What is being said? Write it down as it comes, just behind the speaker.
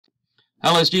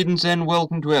Hello students, and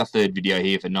welcome to our third video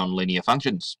here for nonlinear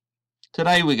functions.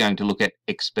 Today we're going to look at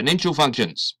exponential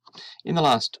functions. In the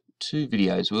last two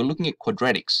videos we were looking at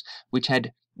quadratics, which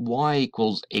had y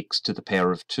equals x to the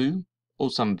power of 2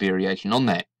 or some variation on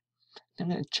that. I'm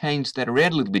going to change that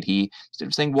around a little bit here. Instead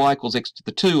of saying y equals x to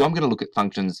the 2, I'm going to look at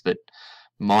functions that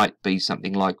might be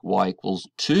something like y equals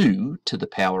 2 to the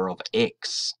power of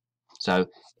x. So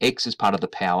x is part of the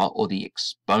power or the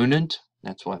exponent.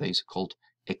 That's why these are called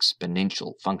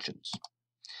exponential functions.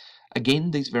 Again,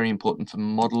 these are very important for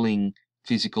modeling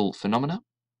physical phenomena,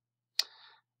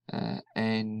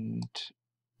 and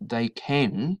they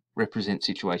can represent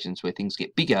situations where things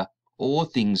get bigger or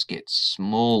things get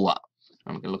smaller.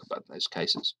 I'm going to look at both those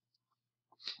cases.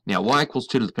 Now, y equals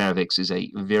 2 to the power of x is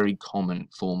a very common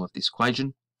form of this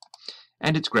equation,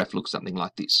 and its graph looks something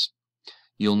like this.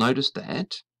 You'll notice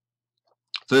that,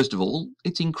 first of all,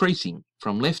 it's increasing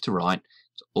from left to right.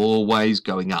 It's always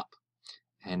going up,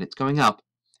 and it's going up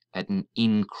at an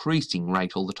increasing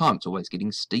rate all the time. It's always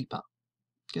getting steeper.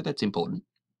 Okay, that's important.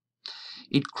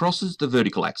 It crosses the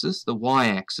vertical axis, the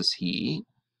y-axis here,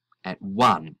 at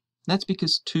 1. That's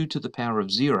because 2 to the power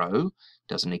of 0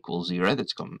 doesn't equal 0.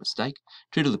 That's a common mistake.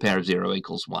 2 to the power of 0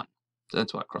 equals 1. So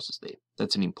that's why it crosses there.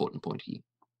 That's an important point here.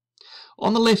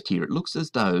 On the left here, it looks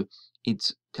as though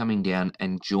it's coming down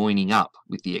and joining up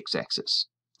with the x-axis.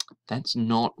 That's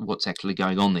not what's actually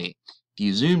going on there. If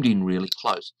you zoomed in really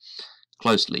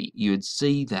closely, you would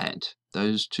see that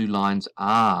those two lines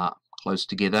are close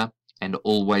together and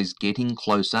always getting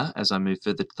closer as I move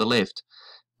further to the left,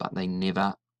 but they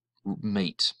never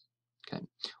meet. Okay.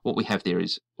 What we have there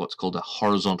is what's called a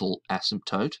horizontal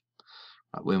asymptote,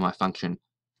 right, where my function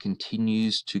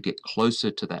continues to get closer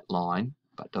to that line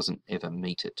but doesn't ever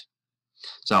meet it.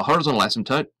 So a horizontal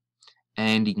asymptote,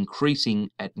 and increasing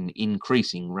at an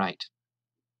increasing rate.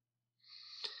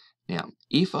 Now,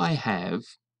 if I have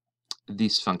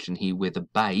this function here where the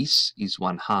base is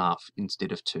 1/2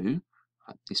 instead of 2,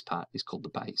 right, this part is called the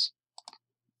base,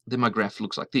 then my graph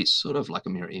looks like this, sort of like a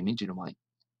mirror image in a way.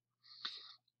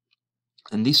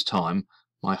 And this time,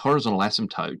 my horizontal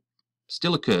asymptote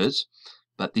still occurs,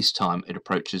 but this time it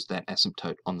approaches that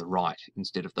asymptote on the right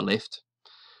instead of the left,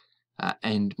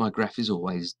 and my graph is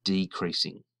always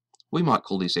decreasing. We might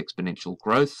call this exponential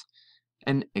growth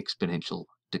and exponential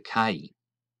decay.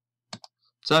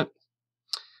 So,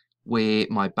 where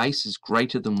my base is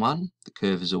greater than 1, the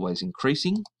curve is always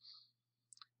increasing,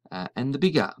 and the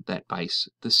bigger that base,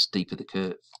 the steeper the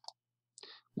curve.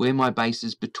 Where my base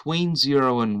is between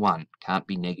 0 and 1, can't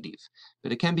be negative,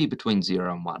 but it can be between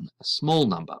 0 and 1, a small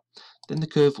number, then the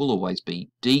curve will always be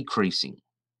decreasing.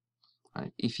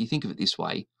 Right? If you think of it this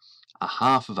way,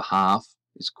 1/2 of a half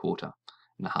is a quarter,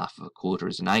 and 1/2 of a quarter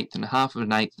is an eighth, and 1/2 of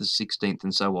an eighth is a 16th,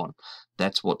 and so on.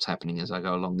 That's what's happening as I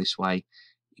go along this way.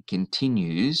 It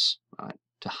continues, right,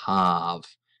 to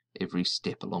halve every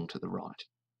step along to the right.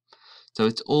 So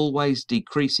it's always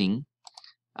decreasing.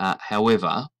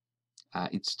 However,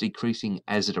 it's decreasing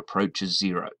as it approaches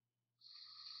 0.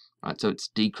 Right, so it's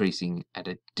decreasing at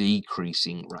a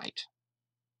decreasing rate.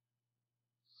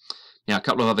 Now a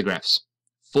couple of other graphs.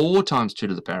 4 times 2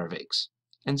 to the power of x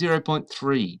and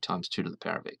 0.3 times 2 to the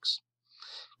power of x.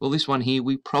 Well, this one here,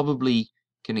 we probably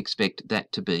can expect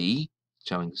that to be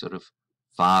showing sort of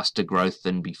faster growth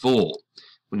than before.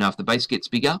 We know if the base gets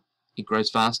bigger, it grows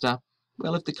faster.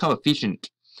 Well, if the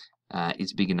coefficient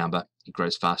is a bigger number, it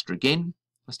grows faster again.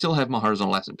 I still have my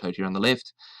horizontal asymptote here on the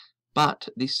left, but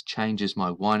this changes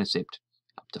my y-intercept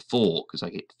up to 4 because I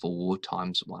get 4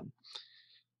 times 1.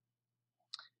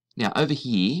 Now over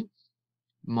here,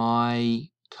 my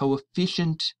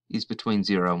coefficient is between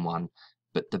 0 and 1,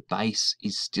 but the base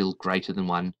is still greater than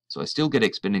 1, so I still get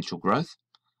exponential growth,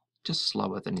 just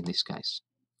slower than in this case.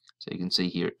 So you can see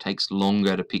here it takes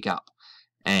longer to pick up,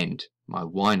 and my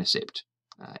y-intercept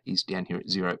is down here at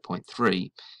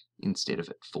 0.3 instead of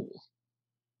at 4.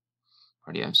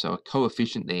 Rightio, so a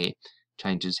coefficient there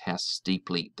changes how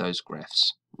steeply those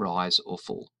graphs rise or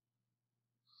fall.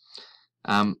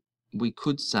 We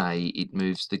could say it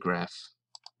moves the graph,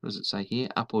 what does it say here,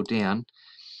 up or down.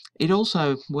 It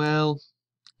also, well,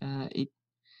 it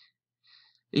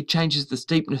changes the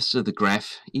steepness of the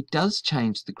graph. It does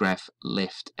change the graph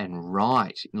left and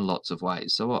right in lots of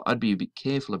ways, so I'd be a bit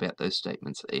careful about those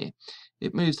statements there.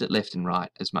 It moves it left and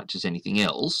right as much as anything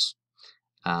else,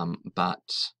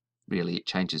 but really it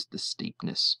changes the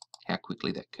steepness, how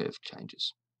quickly that curve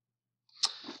changes.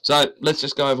 So let's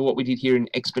just go over what we did here in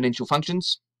exponential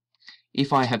functions.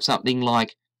 If I have something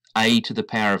like a to the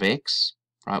power of x,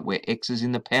 right, where x is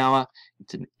in the power,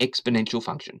 it's an exponential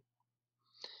function.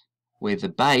 Where the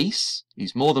base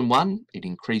is more than 1, it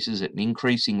increases at an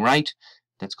increasing rate.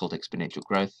 That's called exponential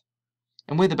growth.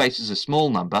 And where the base is a small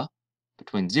number,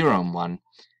 between 0 and 1,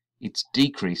 it's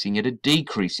decreasing at a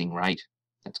decreasing rate.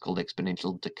 That's called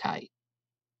exponential decay.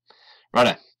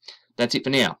 Righto, that's it for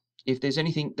now. If there's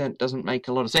anything that doesn't make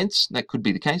a lot of sense, that could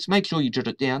be the case, make sure you jot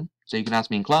it down so you can ask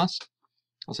me in class.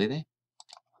 I'll see you there.